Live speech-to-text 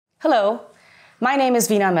Hello, my name is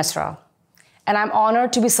Veena Misra, and I'm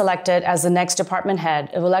honored to be selected as the next department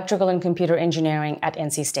head of Electrical and Computer Engineering at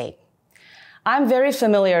NC State. I'm very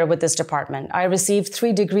familiar with this department. I received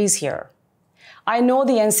 3 degrees here. I know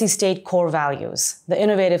the NC State core values, the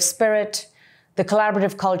innovative spirit, the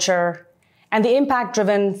collaborative culture, and the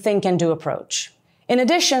impact-driven think-and-do approach. In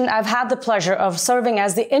addition, I've had the pleasure of serving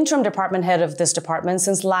as the interim department head of this department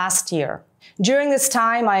since last year. During this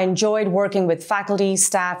time, I enjoyed working with faculty,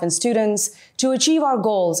 staff, and students to achieve our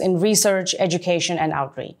goals in research, education, and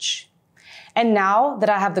outreach. And now that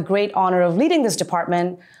I have the great honor of leading this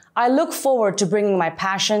department, I look forward to bringing my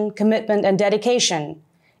passion, commitment, and dedication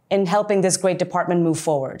in helping this great department move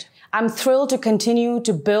forward. I'm thrilled to continue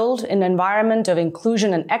to build an environment of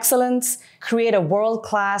inclusion and excellence, create a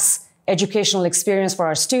world-class educational experience for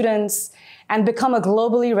our students, and become a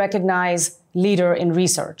globally recognized leader in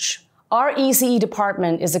research. Our ECE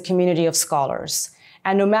department is a community of scholars,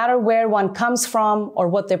 and no matter where one comes from or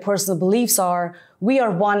what their personal beliefs are, we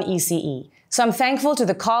are one ECE. So I'm thankful to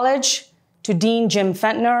the college, to Dean Jim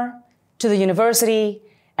Fentner, to the university,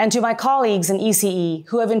 and to my colleagues in ECE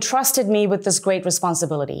who have entrusted me with this great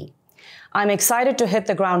responsibility. I'm excited to hit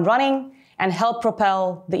the ground running and help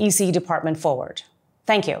propel the ECE department forward.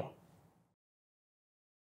 Thank you.